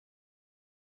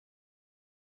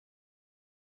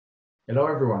Hello,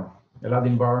 everyone.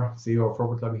 Eladin Bar, CEO of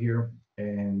RobotLAB here.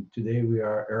 And today we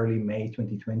are early May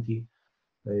 2020,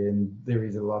 and there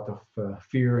is a lot of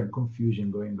fear and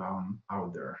confusion going on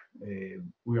out there.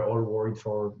 We are all worried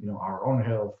for our own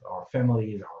health, our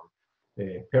families,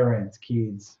 our parents,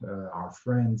 kids, our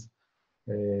friends.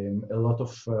 A lot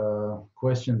of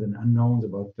questions and unknowns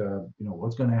about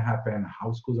what's going to happen,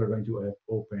 how schools are going to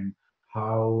open,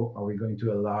 how are we going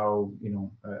to allow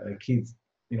kids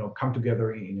come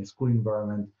together in a school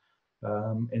environment,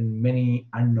 and many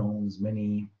unknowns,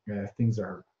 many things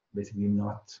are basically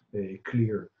not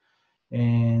clear.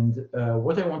 And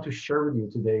what I want to share with you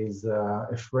today is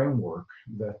a framework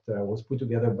that was put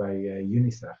together by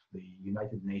UNICEF, the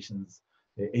United Nations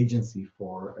Agency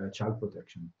for Child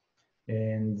Protection.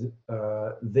 And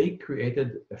they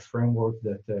created a framework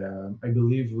that I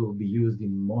believe will be used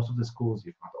in most of the schools,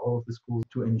 if not all of the schools,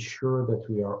 to ensure that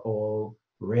we are all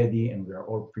ready and we are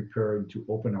all prepared to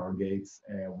open our gates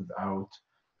without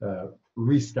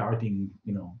restarting,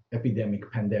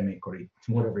 epidemic, pandemic, or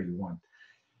whatever you want.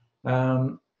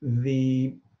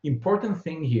 The important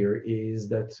thing here is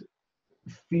that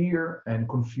fear and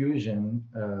confusion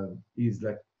is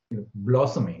like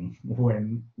blossoming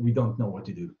when we don't know what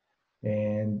to do.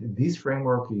 And this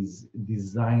framework is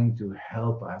designed to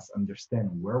help us understand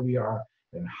where we are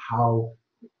and how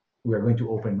we are going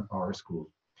to open our school.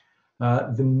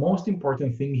 The most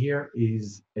important thing here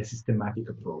is a systematic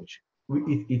approach.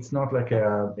 It's not like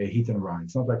a hit and run.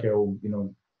 It's not like a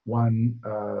one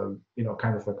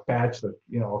kind of like patch that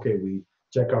okay, we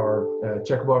check our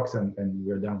checkbox and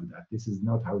we're done with that. This is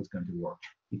not how it's going to work.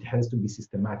 It has to be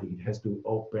systematic. It has to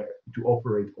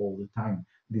operate all the time.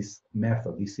 This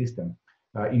method, this system,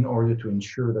 in order to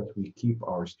ensure that we keep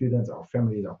our students, our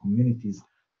families, our communities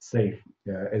safe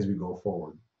as we go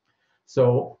forward.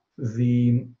 So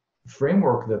the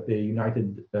framework that the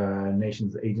United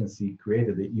Nations Agency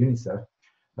created, the UNICEF,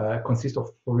 consists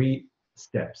of three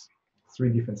steps, three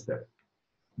different steps.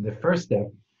 The first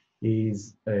step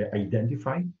is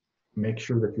identify. Make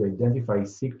sure that you identify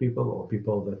sick people or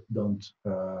people that don't,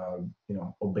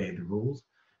 obey the rules,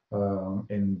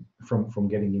 and from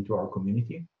getting into our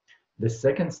community. The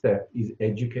second step is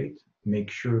educate.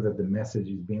 Make sure that the message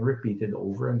is being repeated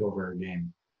over and over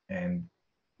again, and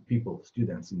people,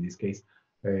 students in this case,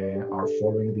 are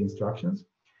following the instructions.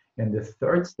 And the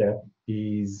third step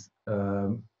is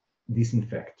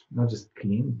disinfect, not just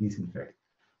clean, disinfect.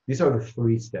 These are the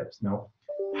three steps. Now,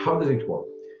 how does it work?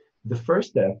 The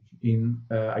first step in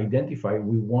identify,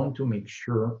 we want to make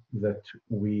sure that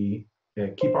we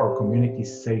keep our community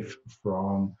safe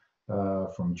from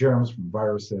germs, from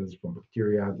viruses, from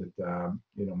bacteria that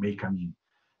may come in.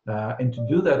 And to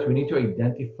do that, we need to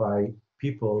identify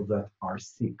people that are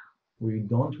sick. We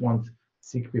don't want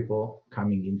sick people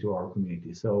coming into our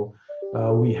community. So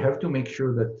we have to make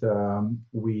sure that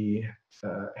we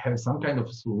have some kind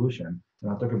of solution, and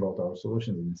I'll talk about our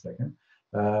solutions in a second,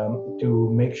 to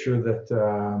make sure that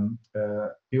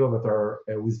people that are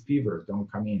with fever don't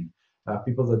come in.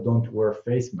 People that don't wear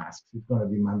face masks, it's going to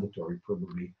be mandatory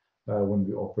probably when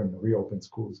we reopen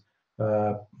schools.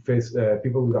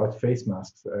 People without face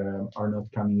masks are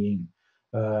not coming in.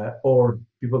 Or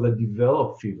people that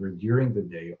develop fever during the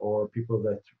day, or people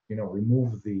that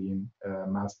remove the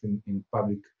mask in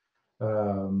public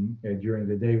during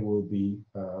the day will be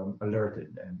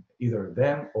alerted, and either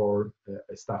them or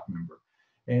a staff member.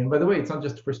 And by the way, it's not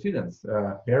just for students,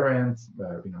 parents,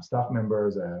 staff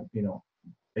members,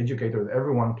 educators.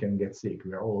 Everyone can get sick.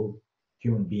 We are all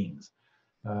human beings.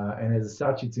 And as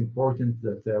such, it's important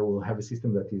that we'll have a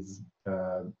system that is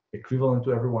equivalent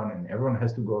to everyone, and everyone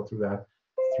has to go through that,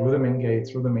 through the main gate,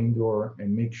 through the main door,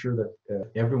 and make sure that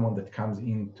everyone that comes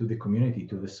into the community,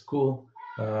 to the school,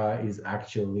 is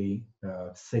actually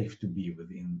safe to be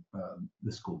within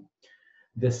the school.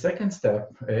 The second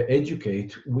step,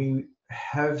 educate. We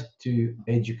have to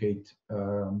educate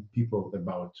people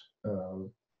about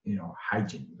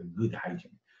hygiene, the good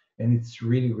hygiene. And it's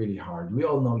really, really hard. We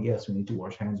all know, yes, we need to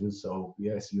wash hands with soap.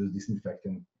 Yes, use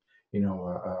disinfectant,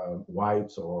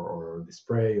 wipes or the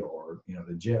spray or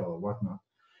the gel or whatnot.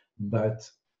 But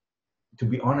to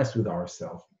be honest with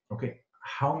ourselves, okay,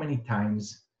 how many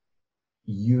times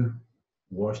you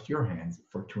washed your hands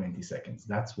for 20 seconds?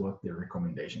 That's what the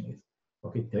recommendation is.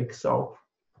 Okay, take soap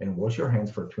and wash your hands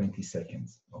for 20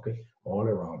 seconds. Okay, all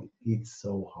around it. It's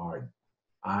so hard.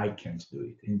 I can't do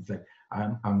it. And it's like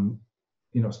I'm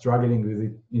struggling with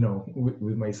it,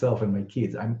 with myself and my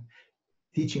kids. I'm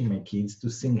teaching my kids to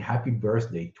sing happy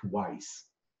birthday twice.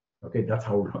 Okay, that's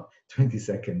how 20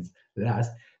 seconds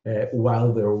last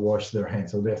while they wash their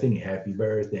hands. So they're thinking, happy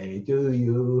birthday to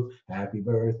you, happy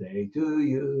birthday to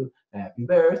you, happy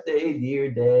birthday, dear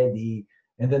daddy.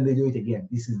 And then they do it again.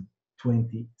 This is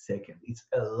 20 seconds. It's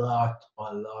a lot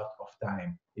of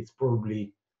time. It's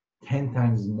probably 10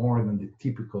 times more than the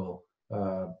typical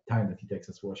time that it takes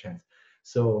us to wash hands.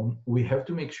 So we have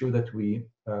to make sure that we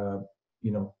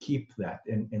keep that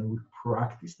and we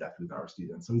practice that with our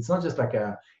students. So it's not just like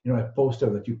a poster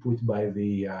that you put by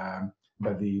the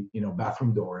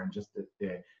bathroom door and just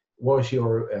wash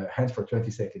your hands for 20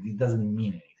 seconds. It doesn't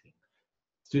mean anything.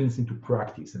 Students need to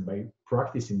practice, and by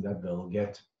practicing that, they'll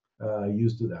get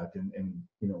used to that and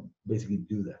basically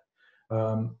do that.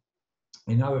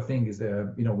 Another thing is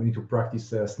we need to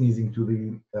practice sneezing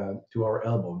to our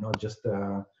elbow, not just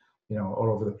all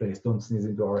over the place. Don't sneeze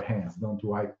into our hands. Don't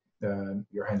wipe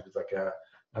your hands with like a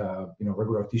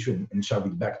regular tissue and shove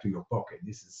it back to your pocket.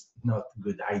 This is not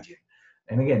good hygiene.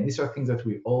 And again, these are things that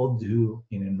we all do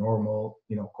in a normal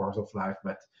course of life.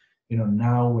 But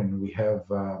now when we have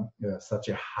such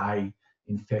a high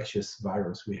infectious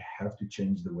virus, we have to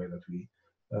change the way that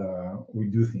we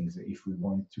do things if we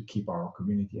want to keep our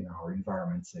community and our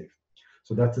environment safe.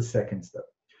 So that's the second step.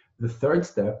 The third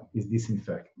step is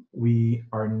disinfect. We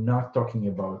are not talking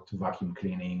about vacuum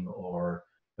cleaning or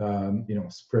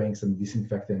spraying some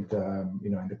disinfectant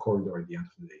in the corridor at the end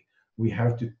of the day. We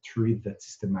have to treat that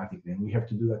systematically, and we have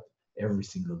to do that every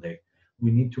single day.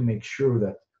 We need to make sure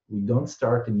that we don't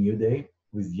start a new day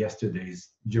with yesterday's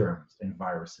germs and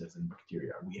viruses and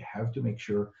bacteria. We have to make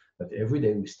sure that every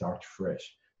day we start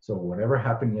fresh. So whatever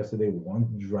happened yesterday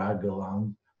won't drag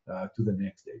along to the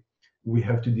next day. We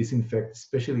have to disinfect,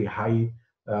 especially high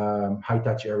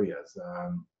touch areas,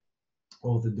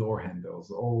 all the door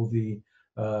handles, all the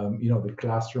the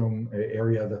classroom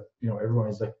area that everyone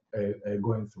is like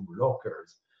going through,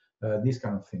 lockers, these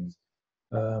kind of things.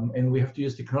 And we have to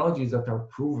use technologies that are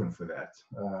proven for that.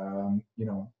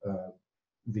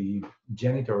 The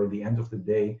janitor at the end of the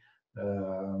day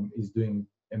is doing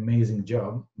amazing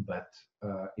job, but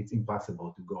it's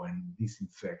impossible to go and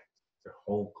disinfect the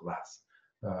whole class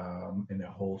and the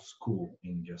whole school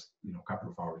in just a couple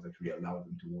of hours that we allow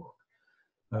them to work.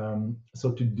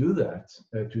 So to do that,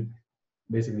 to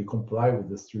basically comply with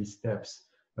these 3 steps,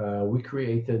 we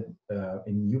created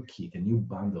a new kit, a new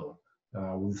bundle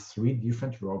with 3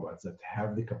 different robots that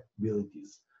have the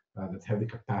capabilities, that have the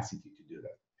capacity to do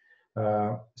that.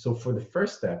 So for the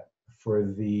first step, for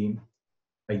the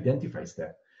identify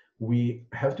step, we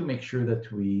have to make sure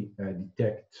that we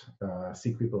detect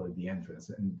sick people at the entrance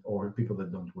or people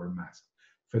that don't wear masks.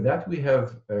 For that, we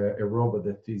have a robot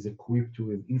that is equipped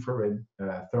with infrared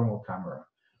thermal camera.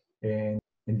 And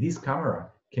this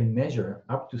camera can measure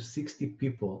up to 60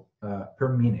 people per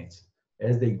minute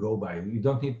as they go by. You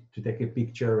don't need to take a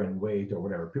picture and wait or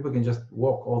whatever. People can just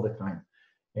walk all the time.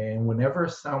 And whenever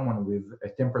someone with a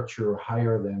temperature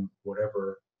higher than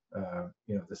whatever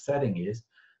the setting is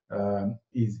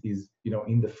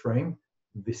in the frame,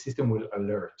 the system will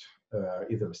alert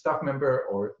either a staff member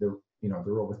or the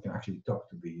robot can actually talk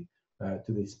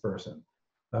to this person.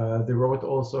 The robot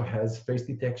also has face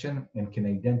detection and can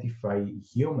identify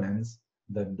humans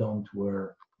that don't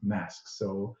wear masks.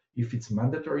 So if it's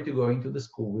mandatory to go into the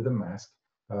school with a mask,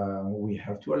 we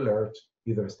have to alert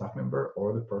either a staff member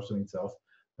or the person itself,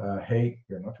 hey,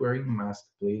 you're not wearing a mask,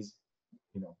 please,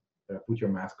 put your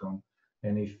mask on.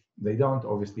 And if they don't,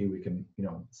 obviously we can,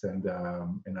 send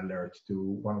an alert to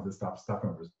one of the staff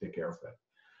members to take care of that.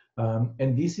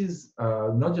 And this is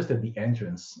not just at the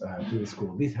entrance to the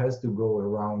school. This has to go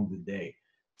around the day.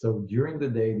 So during the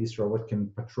day, this robot can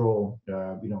patrol,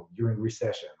 during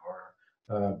recession or,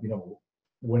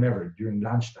 whenever, during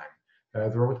lunchtime.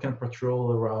 The robot can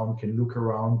patrol around, can look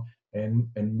around and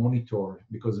monitor,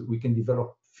 because we can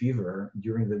develop fever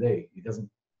during the day. It doesn't,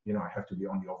 have to be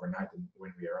only overnight and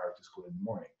when we arrive to school in the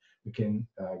morning. We can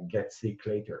get sick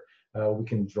later. We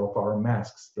can drop our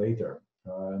masks later.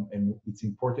 And it's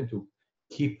important to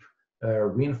keep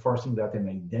reinforcing that and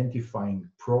identifying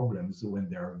problems when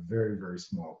they are very, very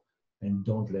small, and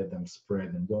don't let them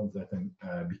spread and don't let them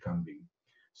become big.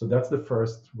 So that's the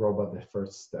first robot, the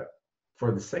first step.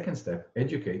 For the second step,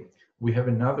 educate, we have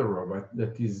another robot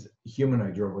that is a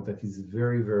humanoid robot that is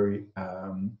very, very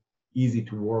easy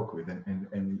to work with,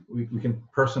 and we can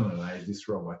personalize this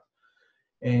robot.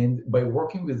 And by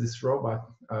working with this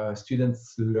robot,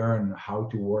 students learn how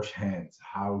to wash hands,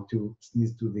 how to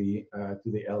sneeze to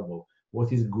the elbow,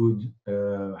 what is good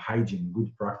hygiene,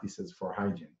 good practices for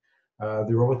hygiene.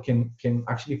 The robot can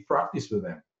actually practice with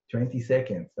them. 20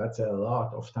 seconds, that's a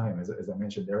lot of time, as I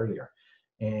mentioned earlier.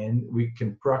 And we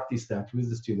can practice that with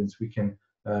the students. We can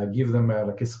give them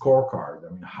like a scorecard. I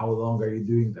mean, how long are you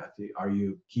doing that? Are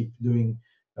you keep doing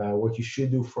what you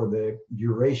should do for the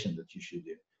duration that you should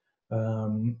do?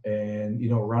 And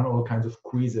run all kinds of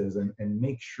quizzes and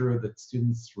make sure that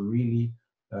students really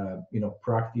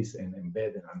practice and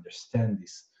embed and understand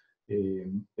this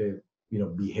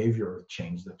behavioral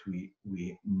change that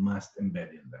we must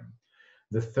embed in them.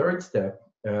 The third step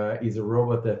is a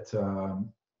robot that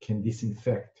can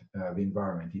disinfect the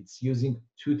environment. It's using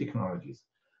two technologies.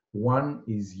 One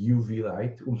is UV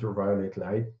light, ultraviolet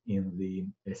light, in the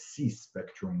C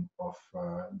spectrum of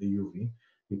the UV.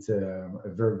 It's a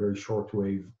very, very short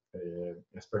wave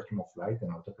spectrum of light,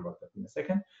 and I'll talk about that in a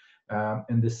second.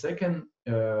 And the second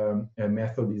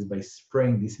method is by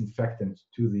spraying disinfectant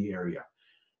to the area.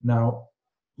 Now,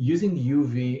 using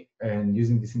UV and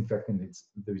using disinfectant,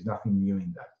 there is nothing new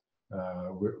in that.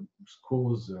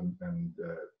 Schools and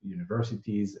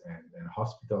universities and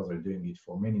hospitals are doing it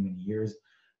for many, many years.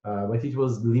 But it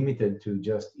was limited to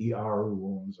just ER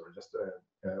rooms or just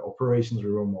operations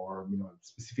room or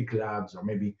specific labs, or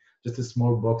maybe just a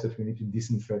small box that we need to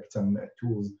disinfect some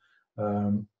tools.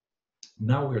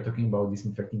 Now we're talking about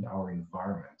disinfecting our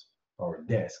environment, our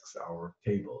desks, our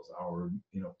tables, our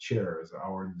chairs,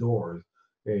 our doors,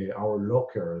 our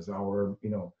lockers, our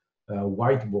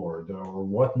whiteboard or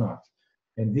whatnot.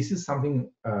 And this is something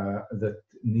that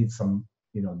needs some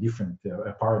different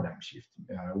paradigm shift.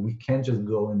 We can't just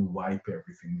go and wipe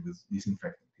everything with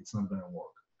disinfectant. It's not going to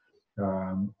work.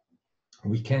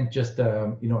 We can't just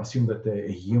assume that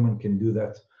a human can do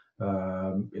that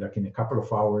like in a couple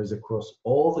of hours across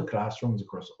all the classrooms,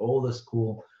 across all the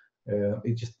school.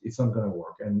 It's not going to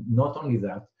work. And not only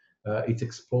that, it's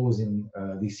exposing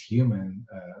this human,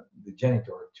 the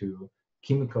janitor, to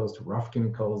chemicals, to rough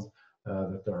chemicals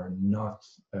that are not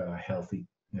healthy,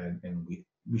 and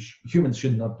humans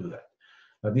should not do that.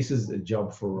 This is a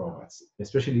job for robots,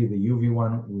 especially the UV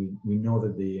one. We know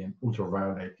that the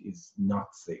ultraviolet is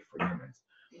not safe for humans.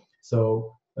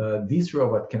 So this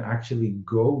robot can actually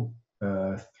go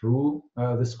through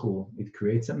the school. It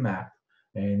creates a map,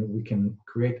 and we can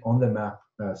create on the map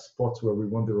spots where we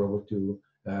want the robot to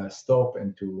stop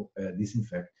and to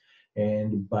disinfect.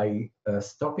 And by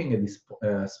stopping at these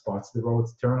spots, the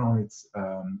robots turn on its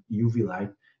UV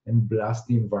light and blast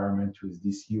the environment with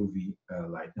this UV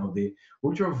light. Now, the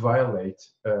ultraviolet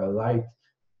light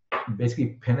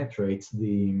basically penetrates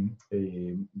the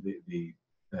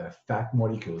fat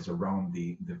molecules around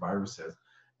the viruses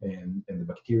and the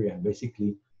bacteria, and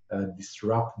basically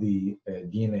disrupt the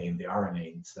DNA and the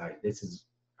RNA inside. This is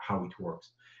how it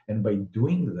works. And by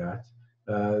doing that,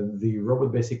 the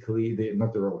robot basically, the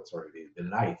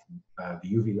light, the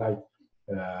UV light,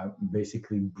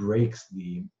 basically breaks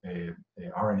the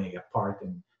RNA apart,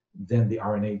 and then the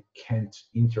RNA can't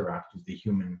interact with the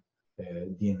human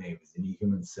DNA, with any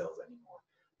human cells anymore.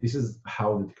 This is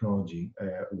how the technology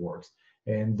works.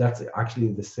 And that's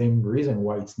actually the same reason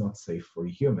why it's not safe for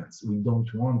humans. We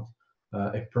don't want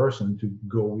a person to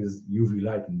go with UV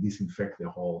light and disinfect the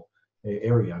whole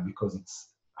area, because it's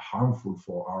harmful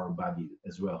for our body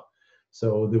as well.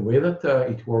 So the way that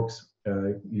it works,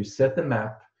 you set the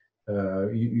map,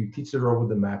 you teach the robot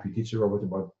the map, you teach the robot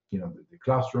about the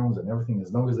classrooms and everything.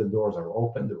 As long as the doors are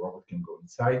open, the robot can go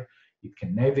inside. It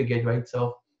can navigate by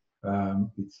itself.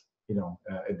 It's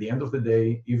at the end of the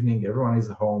day, evening, everyone is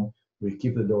home. We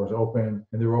keep the doors open,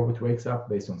 and the robot wakes up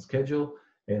based on schedule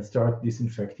and start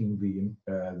disinfecting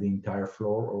the entire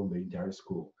floor or the entire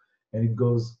school. And it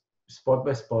goes spot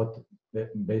by spot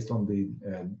based on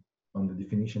the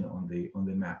definition on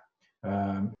the map.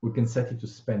 We can set it to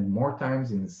spend more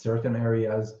times in certain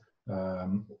areas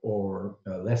or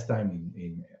less time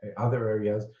in other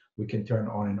areas. We can turn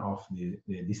on and off the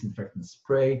disinfectant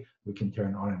spray. We can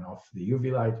turn on and off the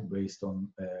UV light based on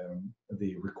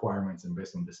the requirements and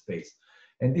based on the space.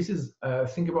 And this is,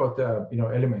 think about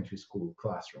elementary school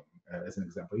classroom as an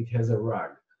example. It has a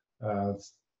rug.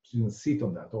 Students sit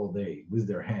on that all day with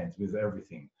their hands, with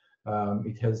everything.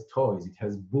 It has toys, it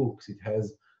has books, it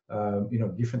has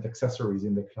different accessories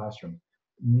in the classroom.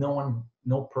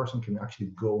 No person can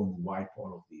actually go and wipe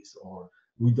all of these, or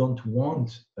we don't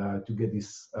want to get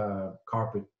this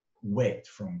carpet wet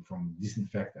from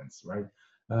disinfectants, right?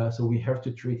 So we have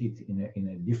to treat it in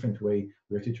a different way.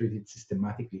 We have to treat it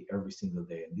systematically every single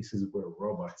day, and this is where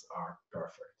robots are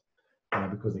perfect.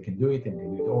 Because they can do it and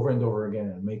they do it over and over again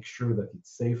and make sure that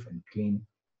it's safe and clean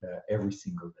every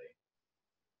single day.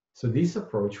 So this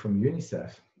approach from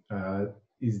UNICEF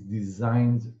is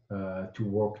designed to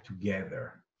work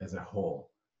together as a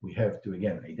whole. We have to,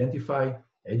 again, identify,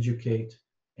 educate,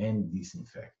 and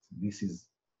disinfect. This is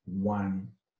one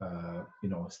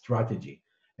strategy.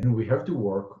 And we have to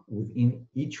work within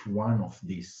each one of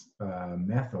these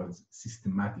methods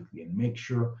systematically and make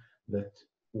sure that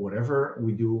whatever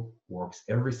we do works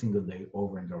every single day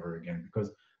over and over again,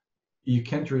 because you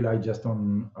can't rely just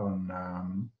on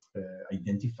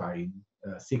identifying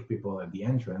sick people at the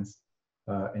entrance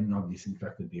and not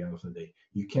disinfect at the end of the day.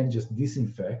 You can't just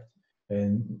disinfect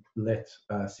and let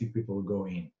sick people go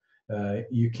in.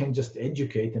 You can't just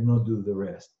educate and not do the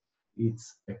rest.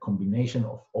 It's a combination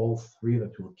of all three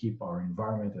that will keep our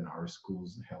environment and our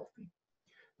schools healthy.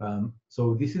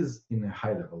 So this is in a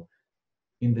high level.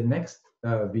 In the next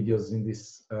videos in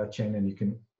this channel, you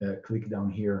can click down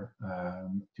here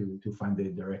to find the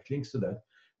direct links to that.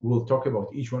 We'll talk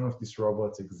about each one of these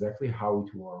robots, exactly how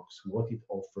it works, what it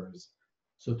offers.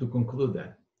 So to conclude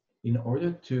that, in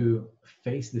order to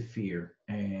face the fear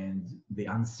and the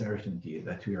uncertainty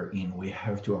that we are in, we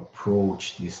have to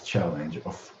approach this challenge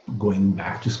of going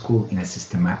back to school in a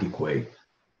systematic way.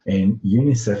 And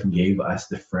UNICEF gave us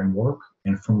the framework,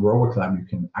 and from RobotLAB, you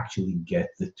can actually get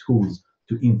the tools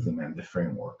to implement the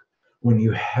framework. When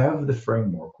you have the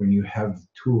framework, when you have the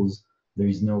tools, there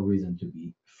is no reason to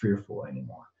be fearful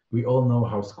anymore. We all know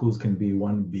how schools can be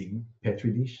one big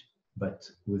petri dish, but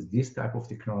with this type of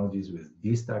technologies, with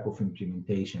this type of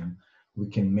implementation, we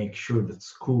can make sure that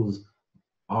schools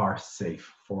are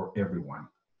safe for everyone,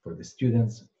 for the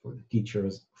students, for the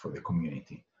teachers, for the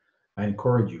community. I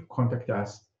encourage you, contact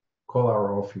us, call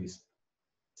our office,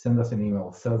 send us an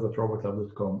email,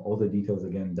 sales@robotlab.com. All the details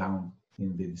again down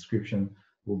in the description.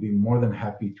 We'll be more than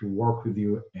happy to work with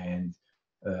you and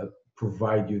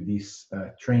provide you this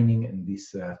training and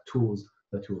these tools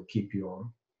that will keep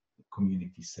your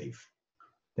community safe.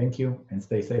 Thank you and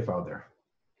stay safe out there.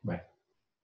 Bye.